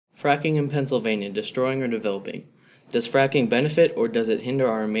Fracking in Pennsylvania, destroying or developing. Does fracking benefit or does it hinder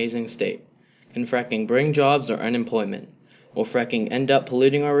our amazing state? Can fracking bring jobs or unemployment? Will fracking end up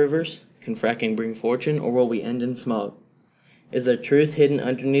polluting our rivers? Can fracking bring fortune or will we end in smog? Is there truth hidden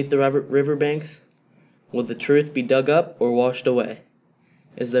underneath the riverbanks? Will the truth be dug up or washed away?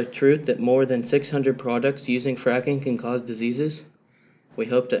 Is there truth that more than 600 products using fracking can cause diseases? We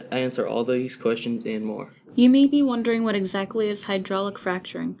hope to answer all these questions and more. You may be wondering what exactly is hydraulic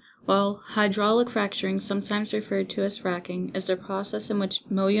fracturing. Well, hydraulic fracturing, sometimes referred to as fracking, is the process in which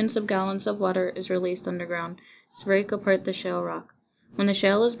millions of gallons of water is released underground to break apart the shale rock. When the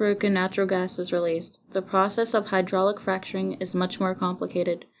shale is broken, natural gas is released. The process of hydraulic fracturing is much more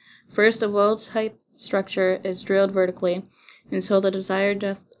complicated. First, a well-type structure is drilled vertically until the desired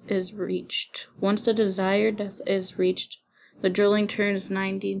depth is reached. Once the desired depth is reached, the drilling turns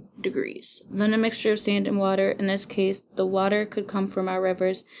 90 degrees. Then a mixture of sand and water, in this case the water could come from our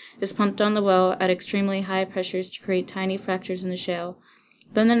rivers, is pumped down the well at extremely high pressures to create tiny fractures in the shale.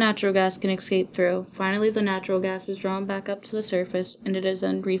 Then the natural gas can escape through. Finally, the natural gas is drawn back up to the surface, and it is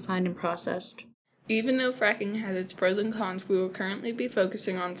then refined and processed. Even though fracking has its pros and cons, we will currently be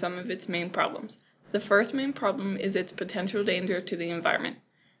focusing on some of its main problems. The first main problem is its potential danger to the environment.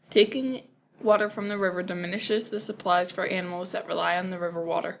 Taking water from the river diminishes the supplies for animals that rely on the river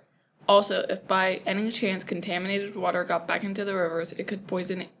water. Also, if by any chance contaminated water got back into the rivers, it could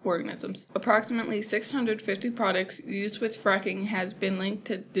poison organisms. Approximately 650 products used with fracking has been linked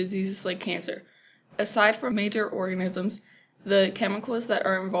to diseases like cancer. Aside from major organisms, the chemicals that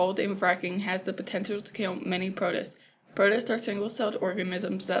are involved in fracking has the potential to kill many protists. Protists are single-celled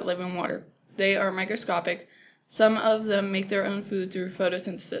organisms that live in water. They are microscopic. Some of them make their own food through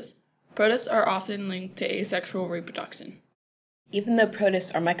photosynthesis. Protists are often linked to asexual reproduction. Even though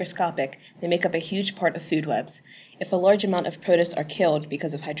protists are microscopic, they make up a huge part of food webs. If a large amount of protists are killed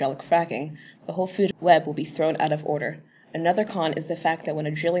because of hydraulic fracking, the whole food web will be thrown out of order. Another con is the fact that when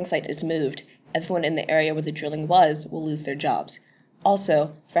a drilling site is moved, everyone in the area where the drilling was will lose their jobs.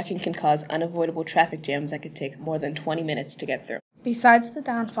 Also, fracking can cause unavoidable traffic jams that could take more than 20 minutes to get through. Besides the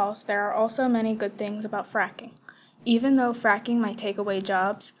downfalls, there are also many good things about fracking. Even though fracking might take away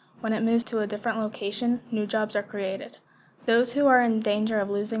jobs, when it moves to a different location, new jobs are created. Those who are in danger of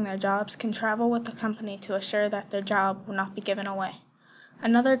losing their jobs can travel with the company to assure that their job will not be given away.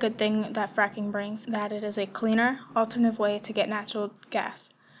 Another good thing that fracking brings is that it is a cleaner, alternative way to get natural gas.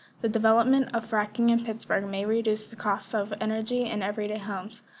 The development of fracking in Pittsburgh may reduce the costs of energy in everyday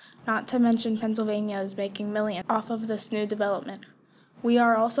homes, not to mention Pennsylvania is making millions off of this new development. We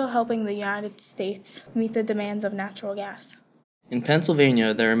are also helping the United States meet the demands of natural gas. In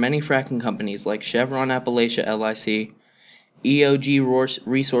Pennsylvania, there are many fracking companies like Chevron Appalachia LIC, EOG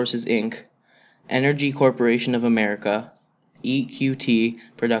Resources Inc., Energy Corporation of America, EQT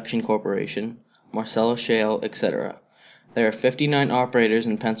Production Corporation, Marcellus Shale, etc. There are 59 operators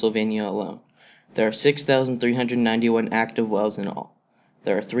in Pennsylvania alone. There are 6,391 active wells in all.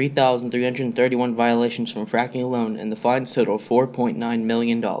 There are 3,331 violations from fracking alone, and the fines total $4.9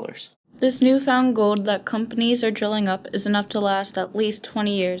 million. This newfound gold that companies are drilling up is enough to last at least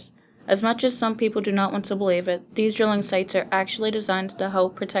 20 years. As much as some people do not want to believe it, these drilling sites are actually designed to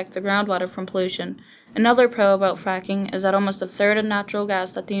help protect the groundwater from pollution. Another pro about fracking is that almost a third of natural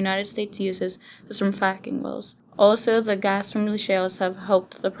gas that the United States uses is from fracking wells. Also, the gas from the shales have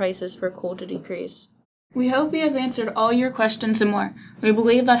helped the prices for coal to decrease. We hope we have answered all your questions and more. We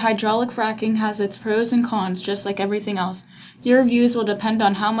believe that hydraulic fracking has its pros and cons just like everything else. Your views will depend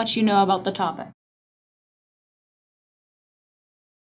on how much you know about the topic.